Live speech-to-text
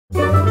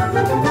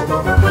Hi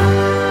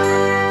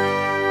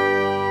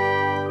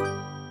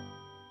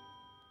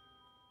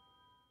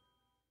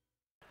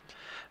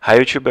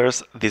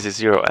YouTubers, this is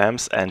Zero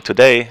Amps, and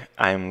today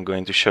I'm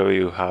going to show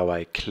you how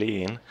I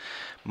clean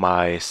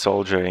my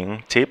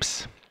soldering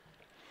tips.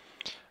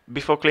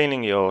 Before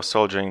cleaning your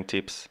soldering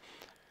tips,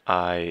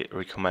 I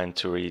recommend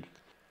to read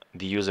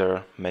the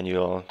user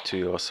manual to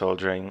your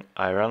soldering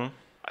iron.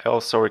 I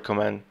also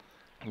recommend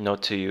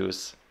not to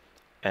use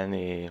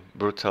any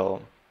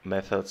brutal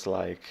methods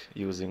like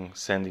using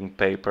sanding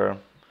paper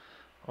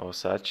or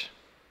such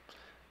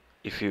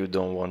if you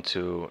don't want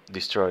to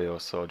destroy your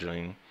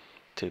soldering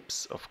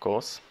tips, of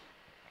course.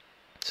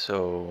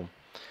 So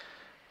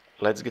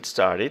let's get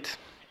started.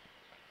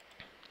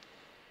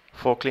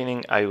 For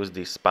cleaning I use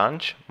this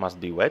sponge, must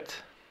be wet,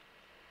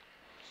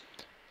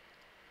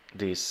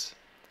 this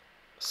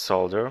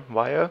solder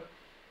wire,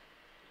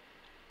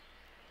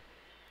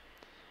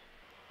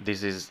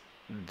 this is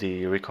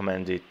the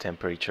recommended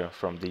temperature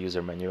from the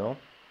user manual.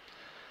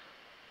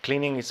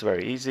 Cleaning is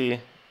very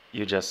easy,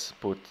 you just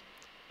put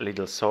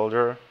little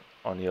solder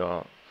on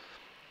your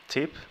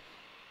tip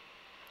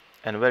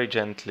and very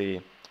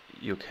gently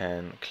you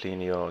can clean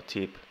your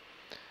tip.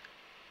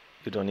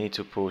 You don't need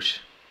to push,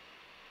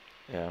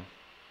 yeah,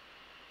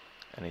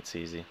 and it's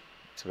easy,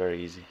 it's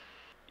very easy.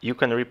 You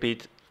can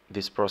repeat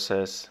this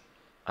process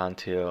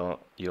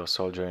until your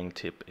soldering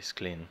tip is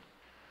clean.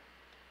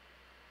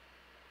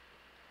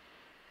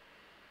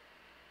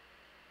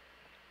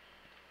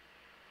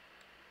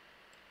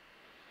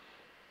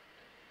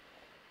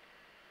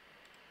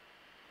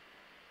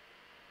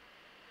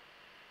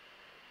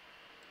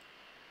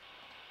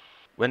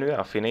 When you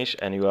are finished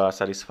and you are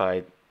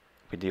satisfied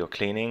with your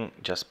cleaning,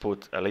 just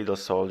put a little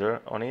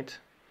solder on it,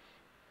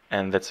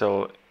 and that's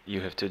all you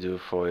have to do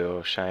for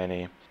your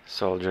shiny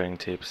soldering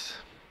tips.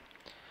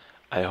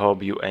 I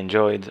hope you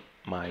enjoyed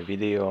my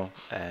video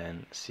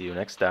and see you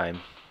next time.